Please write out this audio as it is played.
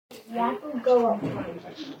I could go up my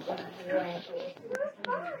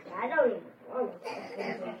I don't even want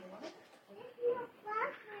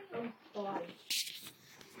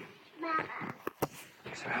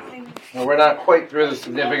Well, we're not quite through the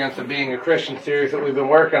significance of being a Christian series that we've been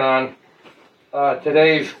working on.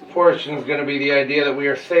 Today's portion is going to be the idea that we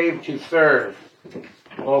are saved to serve.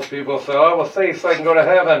 Most people say, oh, I was saved so I can go to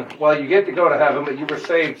heaven. Well, you get to go to heaven, but you were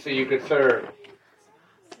saved so you could serve.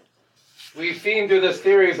 We've seen through this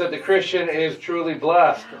series that the Christian is truly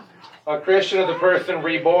blessed. A Christian is a person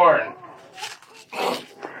reborn.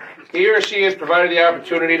 He or she is provided the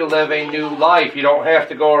opportunity to live a new life. You don't have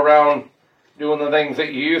to go around doing the things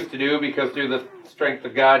that you used to do, because through the strength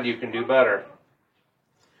of God you can do better.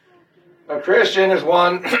 A Christian is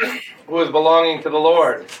one who is belonging to the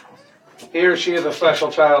Lord. He or she is a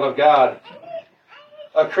special child of God.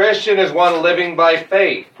 A Christian is one living by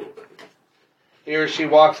faith. He or she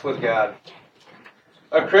walks with God.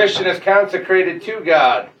 A Christian is consecrated to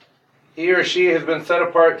God. He or she has been set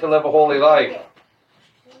apart to live a holy life.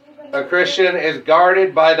 A Christian is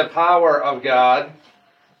guarded by the power of God,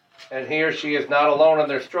 and he or she is not alone in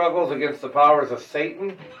their struggles against the powers of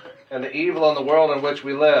Satan and the evil in the world in which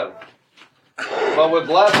we live. But with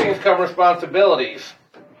blessings come responsibilities.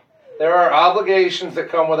 There are obligations that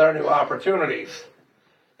come with our new opportunities.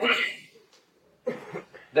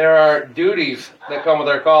 There are duties that come with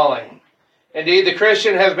our calling. Indeed, the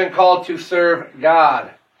Christian has been called to serve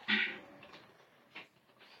God.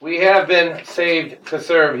 We have been saved to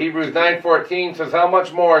serve. Hebrews 9:14 says, how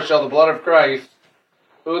much more shall the blood of Christ,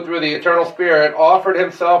 who through the eternal Spirit offered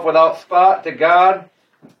himself without spot to God,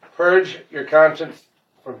 purge your conscience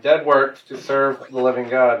from dead works to serve the living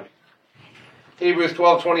God. Hebrews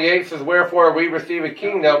 12:28 says, wherefore we receive a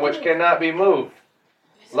kingdom which cannot be moved.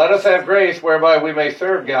 Let us have grace whereby we may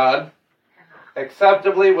serve God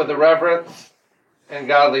acceptably with the reverence and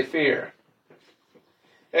godly fear.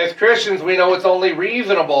 As Christians, we know it's only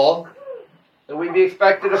reasonable that we be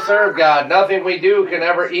expected to serve God. Nothing we do can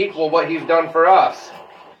ever equal what he's done for us.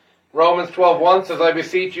 Romans 12:1 says, I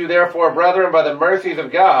beseech you therefore, brethren, by the mercies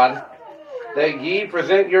of God, that ye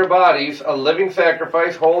present your bodies a living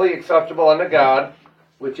sacrifice, holy, acceptable unto God,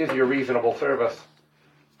 which is your reasonable service.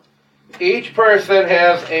 Each person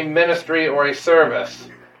has a ministry or a service,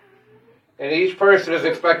 and each person is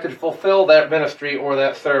expected to fulfill that ministry or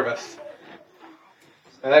that service.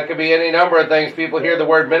 And that could be any number of things. People hear the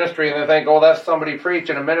word ministry and they think, oh, that's somebody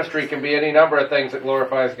preaching. A ministry can be any number of things that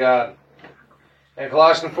glorifies God. In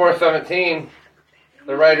Colossians 4:17,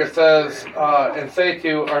 the writer says, and say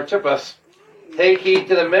to Archippus, take heed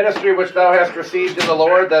to the ministry which thou hast received in the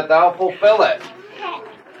Lord, that thou fulfill it.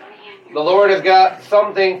 The Lord has got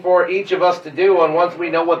something for each of us to do, and once we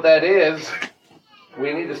know what that is,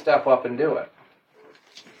 we need to step up and do it.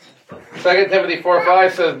 2 Timothy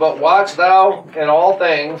 4:5 says, but watch thou in all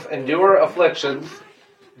things, endure afflictions,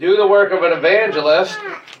 do the work of an evangelist,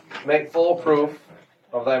 make full proof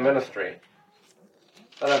of thy ministry.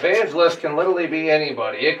 An evangelist can literally be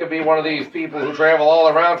anybody. It could be one of these people who travel all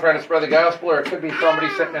around trying to spread the gospel, or it could be somebody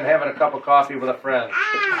sitting and having a cup of coffee with a friend.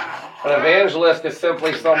 An evangelist is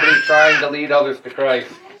simply somebody trying to lead others to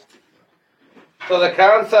Christ. So the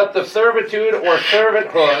concept of servitude or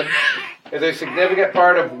servanthood is a significant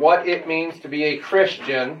part of what it means to be a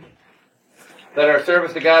Christian, that our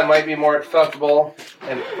service to God might be more accessible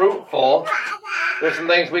and fruitful. There's some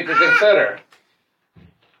things we can consider.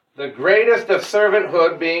 The greatest of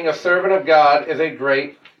servanthood, being a servant of God, is a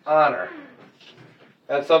great honor.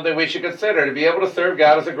 That's something we should consider. To be able to serve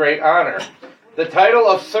God is a great honor. The title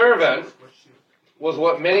of servant was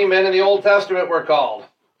what many men in the Old Testament were called.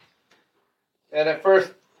 And at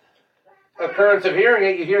first occurrence of hearing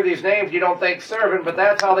it, you hear these names, you don't think servant, but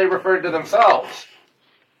that's how they referred to themselves.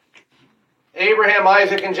 Abraham,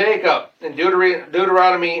 Isaac, and Jacob in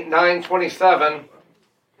Deuteronomy 9:27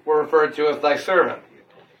 were referred to as thy servant.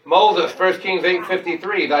 Moses, 1 Kings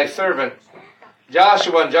 8:53, thy servant.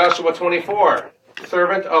 Joshua in Joshua 24,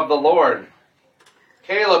 servant of the Lord.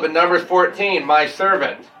 Caleb in Numbers 14, my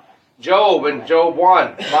servant. Job in Job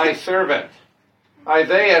 1, my servant.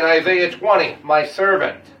 Isaiah in Isaiah 20, my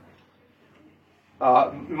servant.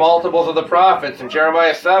 Multiples of the prophets. In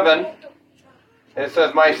Jeremiah 7, it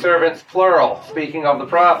says, my servants, plural, speaking of the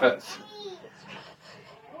prophets.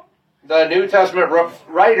 The New Testament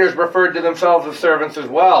writers referred to themselves as servants as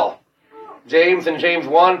well. James in James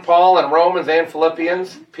 1, Paul in Romans and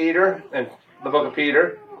Philippians, Peter in the book of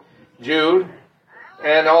Peter, Jude,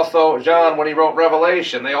 and also John when he wrote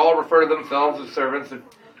Revelation. They all refer to themselves as servants of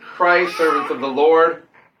Christ, servants of the Lord,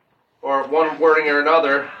 or one wording or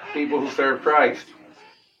another, people who serve Christ.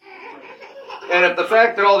 And if the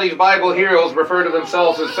fact that all these Bible heroes refer to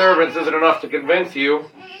themselves as servants isn't enough to convince you,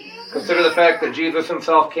 consider the fact that Jesus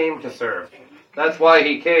himself came to serve. That's why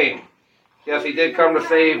he came. Yes, he did come to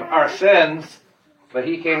save our sins, but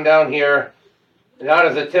he came down here not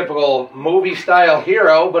as a typical movie-style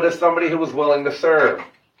hero, but as somebody who was willing to serve.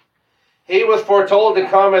 He was foretold to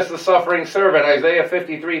come as the suffering servant, Isaiah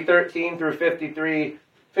 53:13 through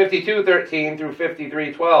 52:13 through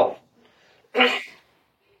 53:12.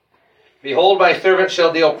 Behold, my servant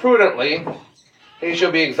shall deal prudently. He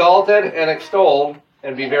shall be exalted and extolled,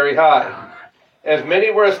 and be very high. As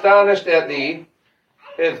many were astonished at thee,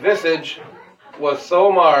 his visage was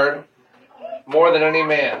so marred more than any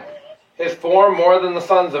man, his form more than the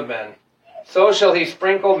sons of men. So shall he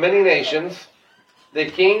sprinkle many nations. The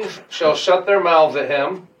kings shall shut their mouths at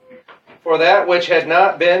him. For that which had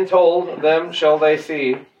not been told them shall they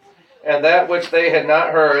see, and that which they had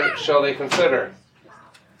not heard shall they consider.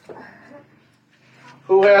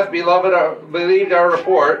 Who hath believed our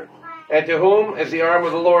report, and to whom is the arm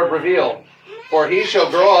of the Lord revealed? For he shall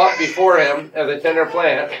grow up before him as a tender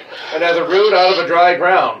plant, and as a root out of a dry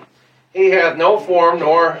ground. He hath no form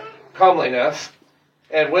nor comeliness,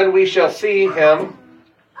 and when we shall see him,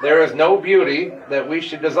 there is no beauty that we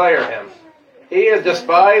should desire him. He is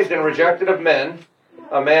despised and rejected of men,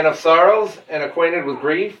 a man of sorrows and acquainted with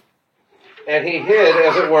grief, and he hid,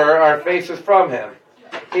 as it were, our faces from him.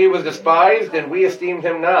 He was despised, and we esteemed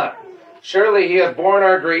him not. Surely he hath borne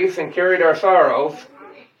our griefs and carried our sorrows.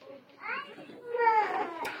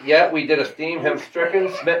 Yet we did esteem him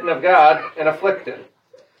stricken, smitten of God, and afflicted.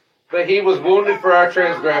 But he was wounded for our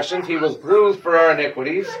transgressions, he was bruised for our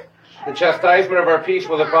iniquities. The chastisement of our peace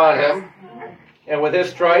was upon him, and with his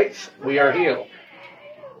stripes we are healed.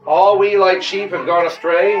 All we like sheep have gone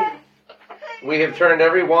astray. We have turned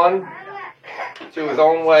every one to his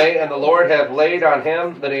own way, and the Lord hath laid on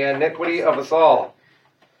him the iniquity of us all.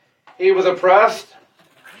 He was oppressed,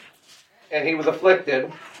 and he was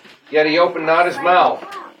afflicted, yet he opened not his mouth.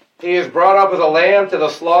 He is brought up as a lamb to the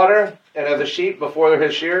slaughter, and as a sheep before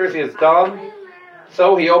his shearers he is dumb.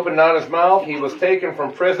 So he opened not his mouth. He was taken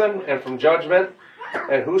from prison and from judgment.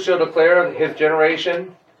 And who shall declare his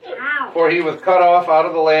generation? For he was cut off out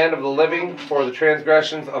of the land of the living. For the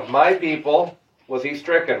transgressions of my people was he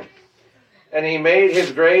stricken. And he made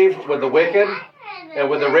his grave with the wicked and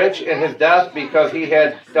with the rich in his death, because he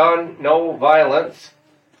had done no violence,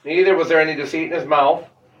 neither was there any deceit in his mouth.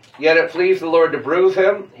 Yet it pleased the Lord to bruise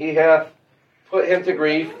him. He hath put him to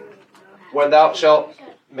grief. When thou shalt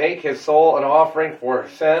make his soul an offering for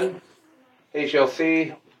sin, he shall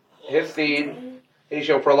see his seed, he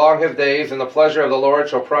shall prolong his days, and the pleasure of the Lord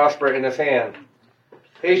shall prosper in his hand.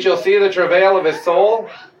 He shall see the travail of his soul,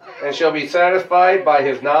 and shall be satisfied. By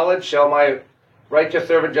his knowledge shall my righteous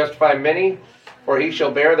servant justify many, for he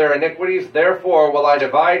shall bear their iniquities. Therefore will I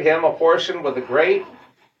divide him a portion with the great,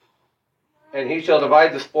 and he shall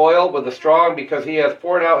divide the spoil with the strong, because he hath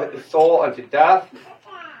poured out his soul unto death,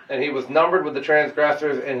 and he was numbered with the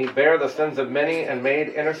transgressors, and he bare the sins of many, and made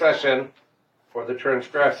intercession for the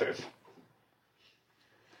transgressors.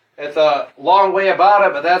 It's a long way about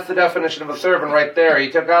it, but that's the definition of a servant right there.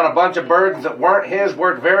 He took on a bunch of burdens that weren't his,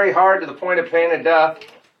 worked very hard to the point of pain and death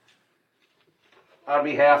on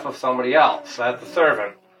behalf of somebody else. That's a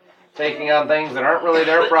servant. Taking on things that aren't really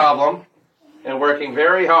their problem and working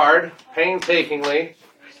very hard, painstakingly,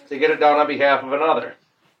 to get it done on behalf of another.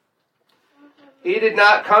 He did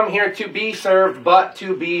not come here to be served, but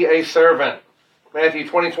to be a servant. Matthew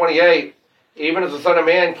 20:28. Even as the Son of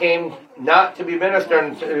Man came not to be ministered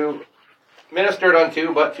unto,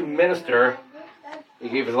 but to minister, he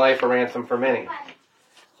gave his life a ransom for many.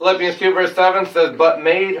 Philippians 2 verse 7 says, but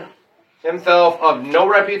made himself of no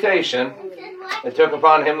reputation, and took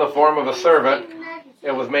upon him the form of a servant,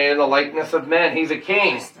 and was made in the likeness of men. He's a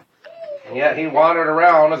king, and yet he wandered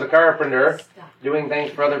around as a carpenter, doing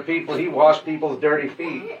things for other people. He washed people's dirty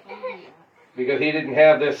feet, because he didn't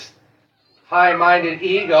have this high-minded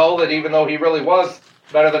ego that even though he really was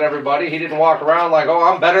better than everybody, he didn't walk around like, oh,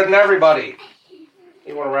 I'm better than everybody.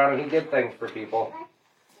 He went around and he did things for people.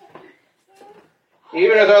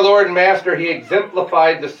 Even as our Lord and Master, he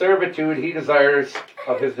exemplified the servitude he desires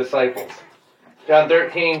of his disciples. John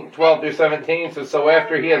 13:12-17 says, so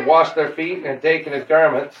after he had washed their feet and had taken his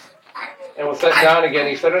garments and was set down again,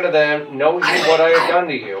 he said unto them, know ye what I have done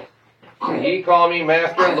to you? And ye call me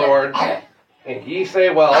Master and Lord, and ye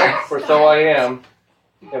say, well, for so I am.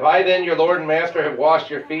 If I then, your Lord and Master, have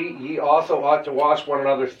washed your feet, ye also ought to wash one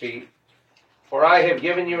another's feet. For I have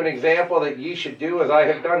given you an example that ye should do as I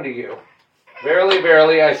have done to you. Verily,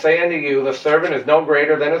 verily, I say unto you, the servant is no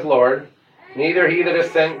greater than his Lord, neither he that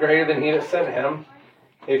is sent greater than he that sent him.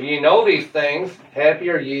 If ye know these things, happy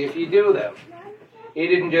are ye if ye do them. He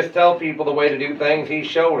didn't just tell people the way to do things, he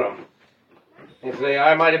showed them. He say,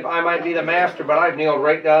 I might be the master, but I've kneeled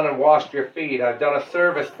right down and washed your feet. I've done a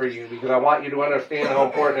service for you because I want you to understand how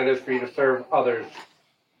important it is for you to serve others.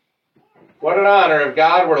 What an honor if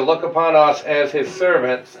God were to look upon us as his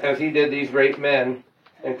servants, as he did these great men,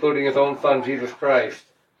 including his own son, Jesus Christ.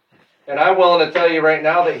 And I'm willing to tell you right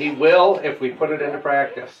now that he will if we put it into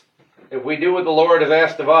practice. If we do what the Lord has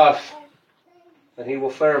asked of us, then he will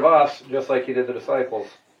serve us just like he did the disciples.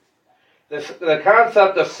 The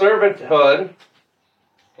concept of servanthood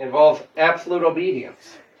involves absolute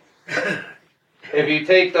obedience. If you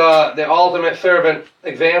take the ultimate servant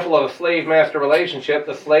example of a slave-master relationship,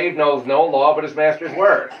 the slave knows no law but his master's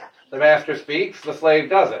word. The master speaks, the slave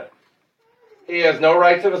does it. He has no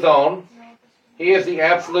rights of his own. He is the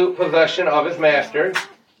absolute possession of his master.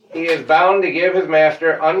 He is bound to give his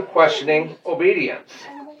master unquestioning obedience.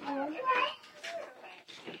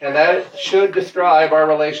 And that should describe our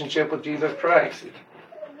relationship with Jesus Christ.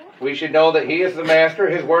 We should know that he is the master,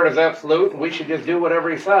 his word is absolute, and we should just do whatever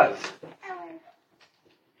he says.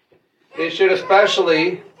 It should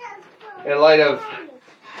especially, in light of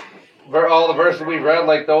all the verses we've read,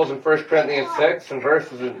 like those in 1 Corinthians 6 and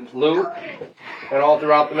verses in Luke, and all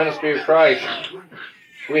throughout the ministry of Christ,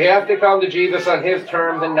 we have to come to Jesus on his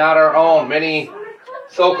terms and not our own. Many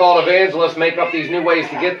so-called evangelists make up these new ways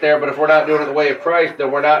to get there, but if we're not doing it the way of Christ,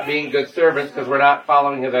 then we're not being good servants because we're not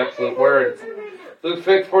following his absolute word. Luke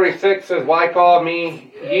 6:46 says, Why call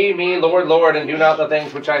ye me, Lord, Lord, and do not the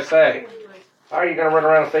things which I say? How are you going to run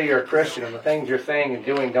around and say you're a Christian and the things you're saying and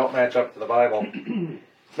doing don't match up to the Bible?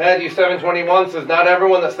 Matthew 7:21 says, Not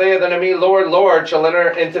everyone that saith unto me, Lord, Lord, shall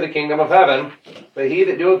enter into the kingdom of heaven, but he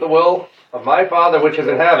that doeth the will of my Father which is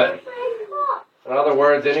in heaven. In other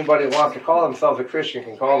words, anybody that wants to call themselves a Christian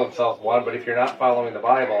can call themselves one, but if you're not following the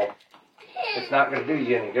Bible, it's not going to do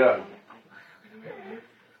you any good.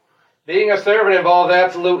 Being a servant involves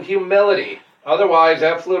absolute humility. Otherwise,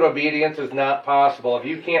 absolute obedience is not possible. If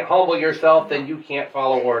you can't humble yourself, then you can't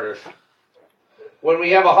follow orders. When we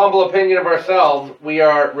have a humble opinion of ourselves, we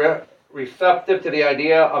are receptive to the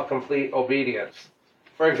idea of complete obedience.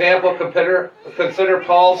 For example, consider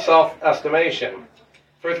Paul's self-estimation.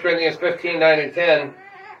 1 Corinthians 15:9 and 10,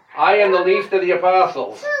 I am the least of the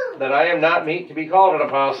apostles, that I am not meet to be called an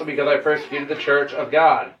apostle because I persecuted the church of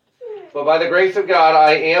God. But by the grace of God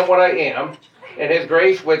I am what I am, and his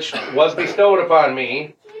grace which was bestowed upon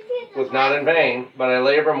me was not in vain, but I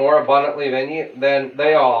labor more abundantly than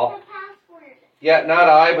they all. Yet not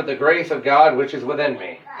I, but the grace of God which is within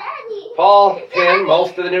me. Paul penned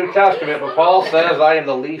most of the New Testament, but Paul says, I am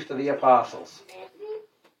the least of the apostles.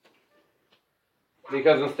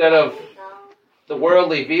 Because instead of the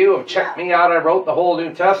worldly view of, check me out, I wrote the whole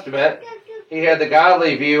New Testament, he had the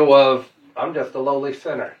godly view of, I'm just a lowly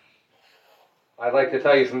sinner. I'd like to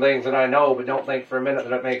tell you some things that I know, but don't think for a minute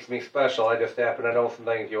that it makes me special. I just happen to know some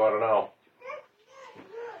things you ought to know.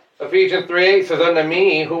 Ephesians 3:8 says, Unto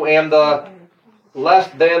me, who am the less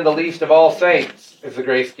than the least of all saints, is the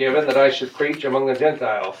grace given that I should preach among the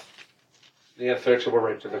Gentiles the unsearchable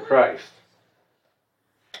riches of Christ.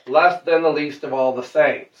 Less than the least of all the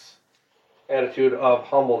saints. Attitude of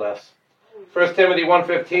humbleness. 1 Timothy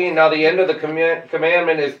 1:15, Now the end of the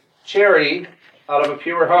commandment is charity out of a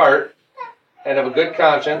pure heart, and of a good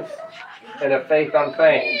conscience, and of faith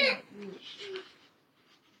unfeigned.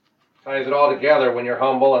 Ties it all together when you're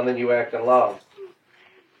humble and then you act in love.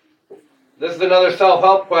 This is another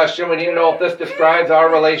self-help question. We need to know if this describes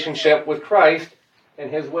our relationship with Christ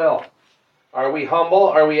and his will. Are we humble?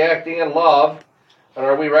 Are we acting in love? And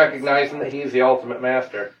are we recognizing that he is the ultimate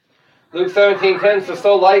master? Luke 17:10 says,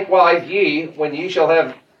 So likewise ye, when ye shall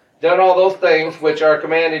have done all those things which are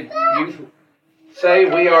commanded you, say,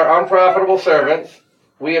 we are unprofitable servants.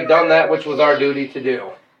 We have done that which was our duty to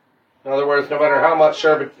do. In other words, no matter how much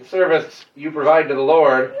service you provide to the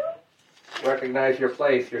Lord, recognize your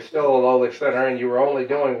place. You're still a lowly sinner, and you were only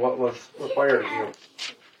doing what was required of you.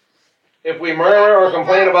 If we murmur or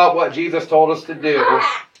complain about what Jesus told us to do,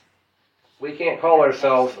 we can't call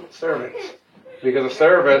ourselves servants. Because a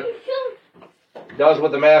servant does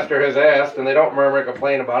what the master has asked, and they don't murmur and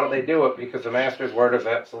complain about it. They do it because the master's word is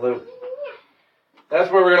absolute. That's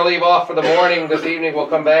where we're going to leave off for the morning. This evening we'll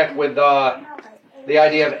come back with the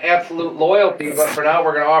idea of absolute loyalty, but for now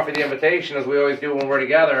we're going to offer the invitation as we always do when we're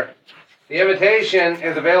together. The invitation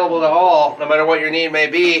is available to all, no matter what your need may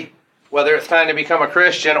be, whether it's time to become a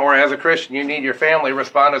Christian or as a Christian you need your family.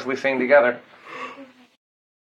 Respond as we sing together.